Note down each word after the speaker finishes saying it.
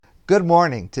Good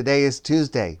morning. Today is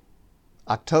Tuesday,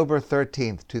 October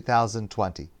 13th,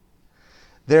 2020.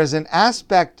 There's an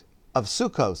aspect of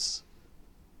Sukkos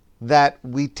that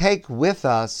we take with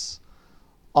us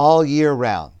all year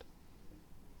round.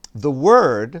 The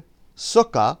word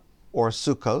Sukka, or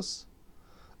Sukkos,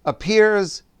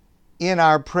 appears in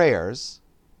our prayers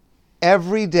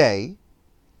every day,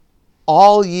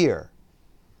 all year,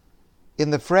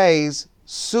 in the phrase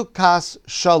Sukkas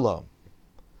Shalom.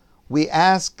 We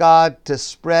ask God to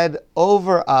spread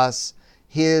over us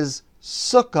His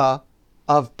Sukkah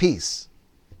of peace.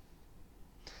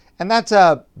 And that's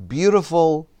a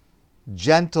beautiful,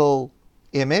 gentle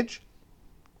image.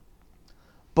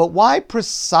 But why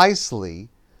precisely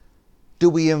do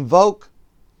we invoke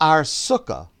our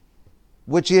Sukkah,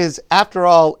 which is, after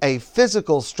all, a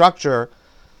physical structure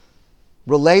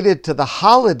related to the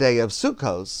holiday of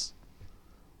Sukkos?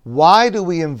 Why do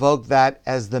we invoke that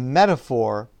as the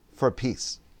metaphor for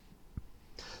peace?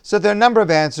 So there are a number of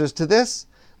answers to this.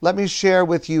 Let me share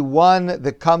with you one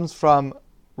that comes from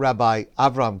Rabbi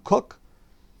Avram Kook,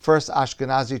 first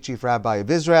Ashkenazi chief rabbi of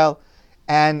Israel,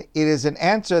 and it is an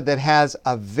answer that has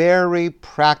a very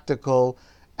practical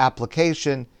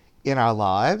application in our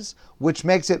lives, which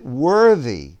makes it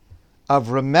worthy of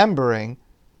remembering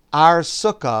our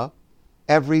Sukkah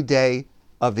every day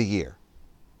of the year.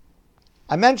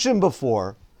 I mentioned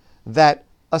before that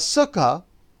a Sukkah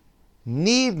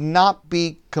need not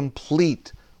be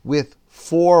complete with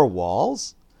 4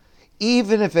 walls,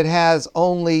 even if it has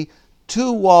only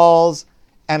 2 walls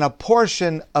and a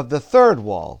portion of the 3rd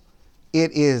wall.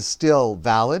 It is still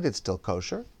valid, it's still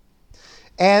kosher.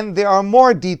 And there are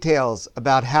more details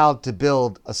about how to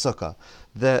build a sukkah.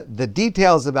 The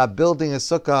details about building a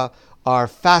sukkah are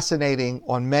fascinating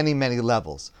on many, many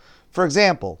levels. For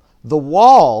example, the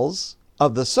walls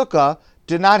of the sukkah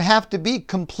do not have to be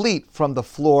complete from the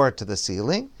floor to the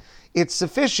ceiling. It's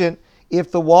sufficient if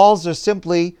the walls are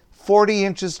simply 40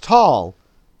 inches tall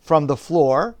from the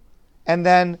floor, and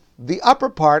then the upper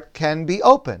part can be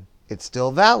open. It's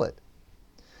still valid.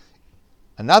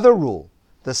 Another rule,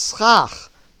 the schach,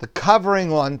 the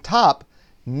covering on top,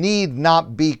 need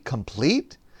not be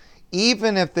complete.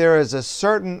 Even if there is a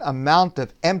certain amount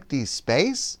of empty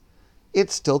space,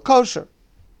 it's still kosher.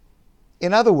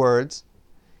 In other words,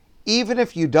 even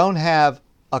if you don't have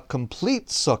a complete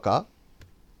sukkah,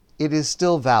 it is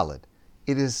still valid.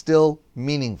 It is still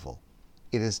meaningful.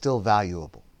 It is still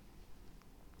valuable.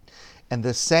 And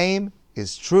the same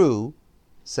is true,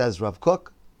 says Rav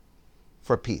Kook,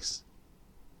 for peace.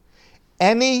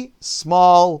 Any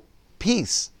small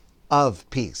piece of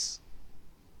peace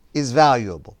is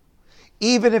valuable,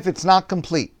 even if it's not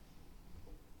complete.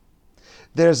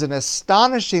 There's an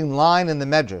astonishing line in the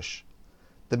Medrash.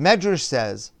 The Medrash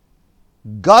says,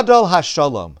 Gadol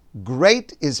HaShalom,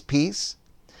 great is peace,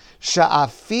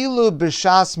 Sha'afilu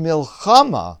b'shas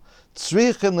milchama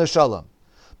tzrichin l'shalom,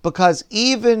 because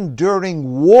even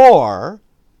during war,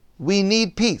 we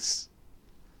need peace.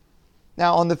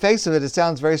 Now, on the face of it, it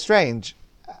sounds very strange.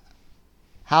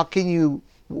 What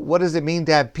does it mean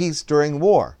to have peace during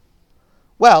war?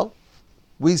 Well,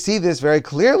 we see this very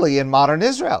clearly in modern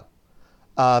Israel.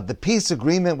 The peace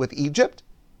agreement with Egypt,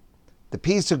 the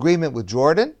peace agreement with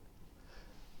Jordan,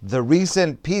 the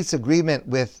recent peace agreement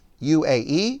with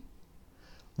UAE,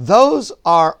 those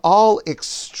are all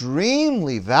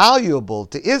extremely valuable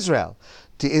to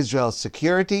Israel's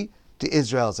security, to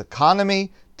Israel's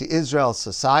economy, to Israel's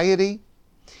society,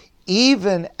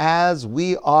 even as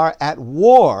we are at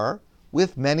war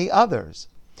with many others.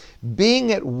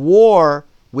 Being at war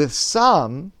with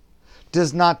some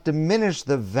does not diminish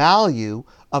the value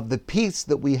of the peace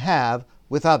that we have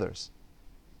with others.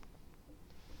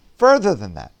 Further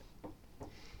than that,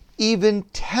 even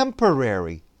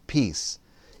temporary peace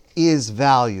is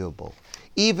valuable.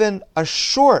 Even a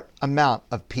short amount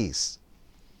of peace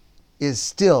is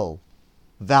still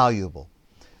valuable.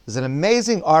 There's an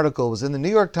amazing article, it was in the New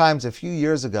York Times a few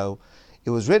years ago. It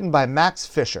was written by Max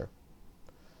Fisher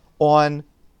on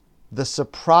the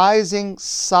surprising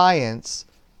science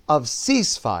of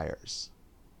ceasefires.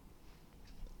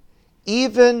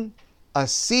 Even a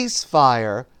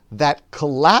ceasefire that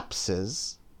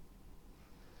collapses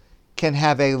can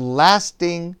have a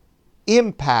lasting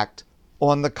impact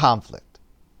on the conflict.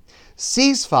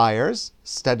 Ceasefires,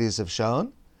 studies have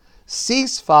shown,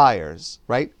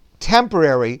 right,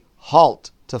 temporary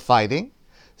halt to fighting,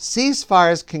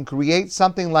 ceasefires can create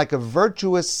something like a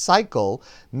virtuous cycle,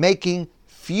 making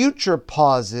future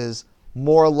pauses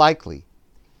more likely.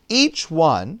 Each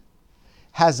one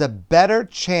has a better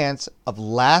chance of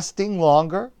lasting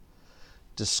longer,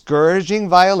 discouraging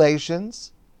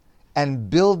violations, and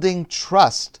building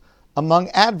trust among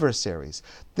adversaries.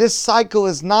 This cycle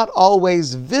is not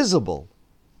always visible,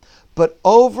 but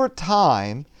over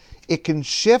time it can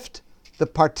shift the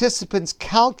participants'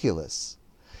 calculus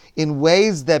in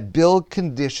ways that build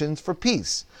conditions for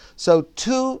peace. So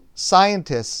two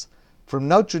scientists from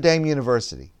Notre Dame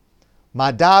University,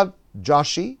 Madhav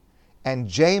Joshi and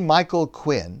J. Michael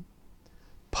Quinn,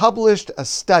 published a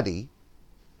study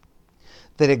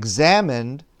that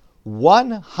examined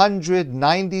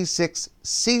 196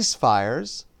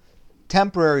 ceasefires,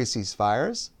 temporary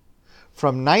ceasefires,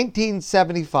 from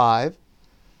 1975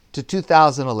 to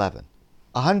 2011.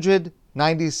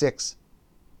 196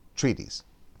 treaties.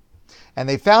 And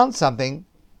they found something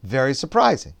very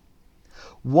surprising.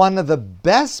 One of the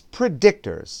best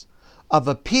predictors of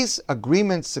a peace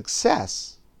agreement's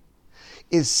success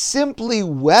is simply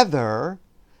whether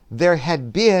there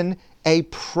had been a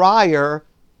prior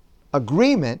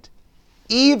agreement,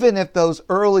 even if those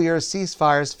earlier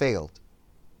ceasefires failed.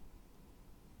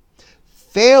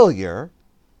 Failure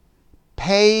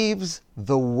paves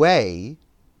the way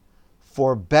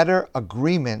for better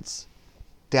agreements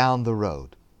down the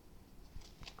road.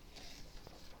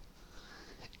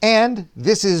 And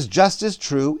this is just as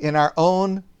true in our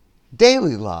own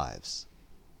daily lives.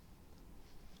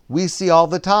 We see all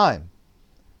the time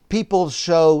people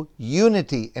show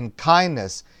unity and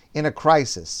kindness in a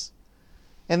crisis,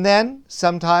 and then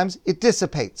sometimes it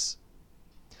dissipates.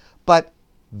 But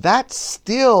that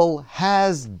still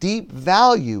has deep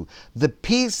value. The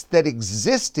peace that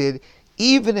existed,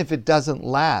 even if it doesn't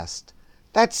last,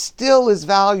 that still is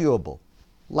valuable,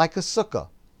 like a sukkah,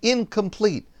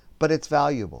 incomplete, but it's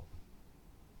valuable.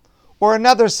 Or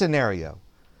another scenario,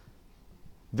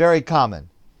 very common.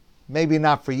 Maybe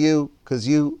not for you, because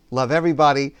you love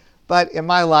everybody, but in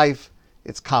my life,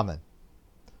 it's common.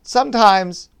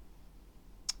 Sometimes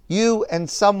you and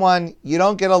someone you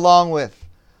don't get along with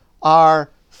are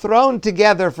thrown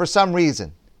together for some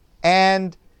reason,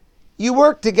 and you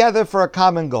work together for a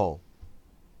common goal.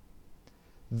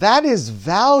 That is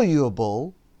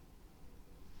valuable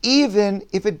even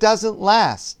if it doesn't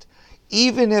last.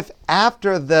 Even if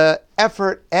after the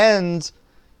effort ends,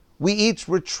 we each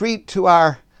retreat to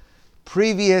our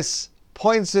previous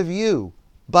points of view.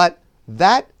 But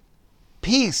that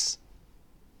peace,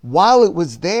 while it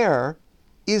was there,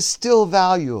 is still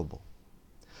valuable.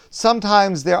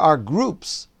 Sometimes there are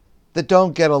groups that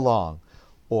don't get along,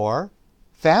 or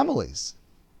families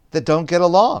that don't get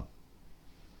along.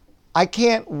 I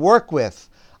can't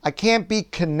be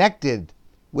connected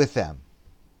with them.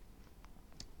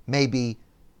 Maybe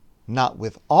not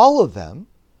with all of them,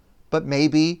 but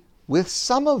maybe with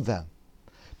some of them.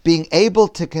 Being able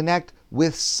to connect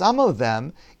with some of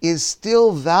them is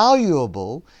still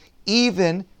valuable,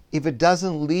 even if it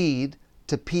doesn't lead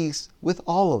to peace with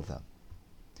all of them.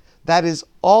 That is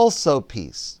also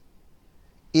peace.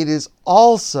 It is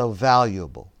also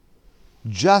valuable,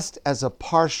 just as a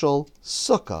partial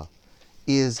sukkah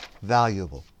is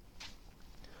valuable.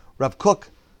 Rav Kook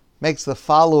makes the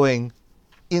following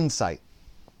insight.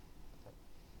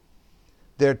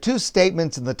 There are two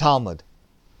statements in the Talmud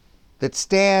that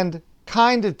stand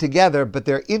kind of together, but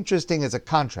they're interesting as a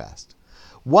contrast.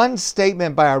 One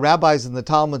statement by our rabbis in the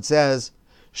Talmud says,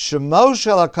 Shemo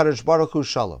shel HaKadosh Baruch Hu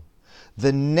Shalom.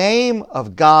 The name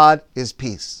of God is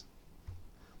peace.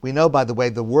 We know, by the way,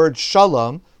 the word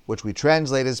shalom, which we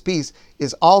translate as peace,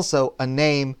 is also a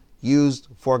name used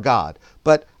for God.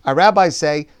 But our rabbis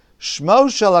say,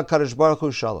 Shemo shel HaKadosh Baruch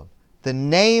Hu Shalom. The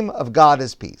name of God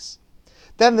is peace.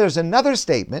 Then there's another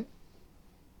statement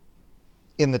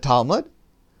in the Talmud,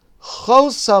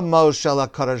 Chosamo shel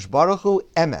HaKadosh Baruch Hu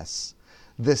Emes.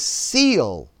 The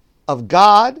seal of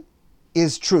God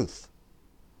is truth.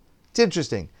 It's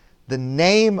interesting. The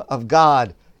name of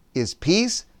God is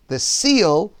peace. The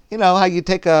seal, you know how you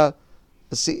take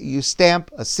you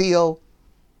stamp a seal,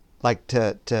 like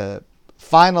to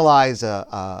finalize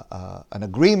an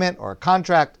agreement or a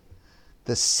contract.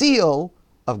 The seal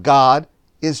of God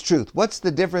is truth. What's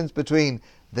the difference between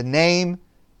the name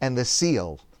and the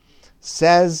seal?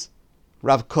 Says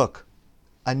Rav Kook,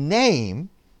 a name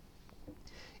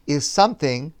is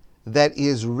something that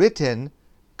is written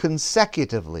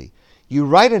consecutively. You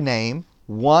write a name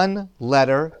one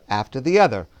letter after the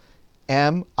other.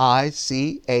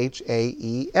 M-I-C-H-A-E-L,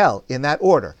 in that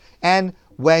order. And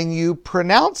when you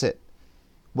pronounce it,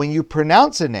 when you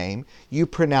pronounce a name, you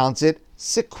pronounce it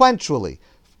sequentially.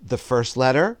 The first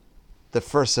letter, the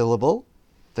first syllable,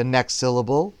 the next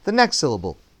syllable, the next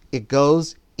syllable. It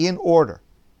goes in order.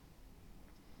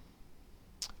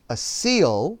 A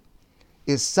seal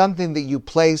is something that you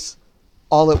place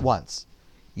all at once.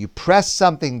 You press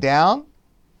something down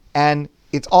and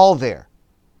it's all there.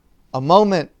 a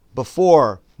moment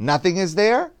before nothing is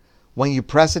there. When you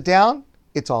press it down,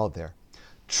 it's all there.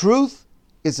 Truth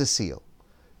is a seal.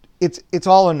 It's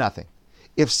all or nothing.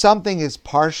 If something is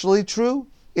partially true,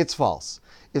 it's false.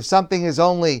 If something is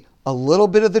only a little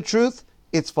bit of the truth,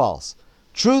 it's false.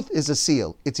 Truth is a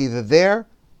seal. It's either there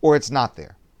or it's not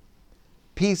there.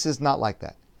 Peace is not like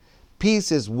that.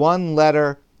 Peace is one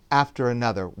letter after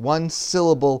another, one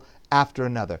syllable after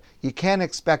another. You can't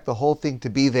expect the whole thing to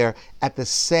be there at the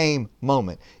same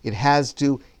moment. It has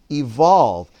to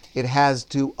evolve. It has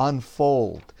to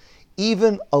unfold.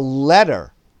 Even a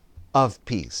letter of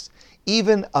peace,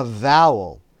 even a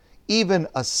vowel, even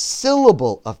a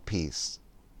syllable of peace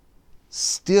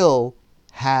still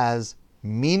has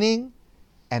meaning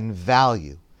and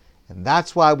value. And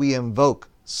that's why we invoke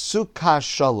Sukka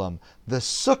Shalom. The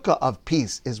Sukkah of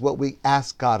peace is what we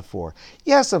ask God for.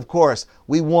 Yes, of course,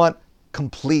 we want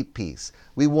complete peace.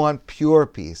 We want pure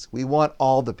peace. We want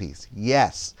all the peace.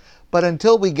 Yes. But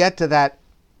until we get to that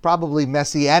probably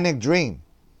messianic dream,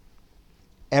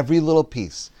 every little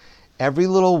piece, every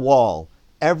little wall,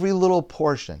 every little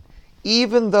portion,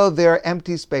 even though there are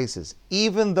empty spaces,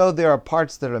 even though there are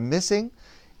parts that are missing,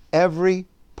 every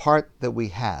part that we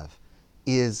have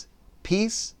is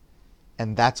peace,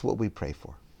 and that's what we pray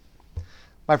for.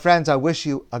 My friends, I wish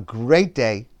you a great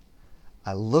day.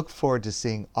 I look forward to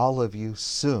seeing all of you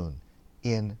soon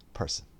in person.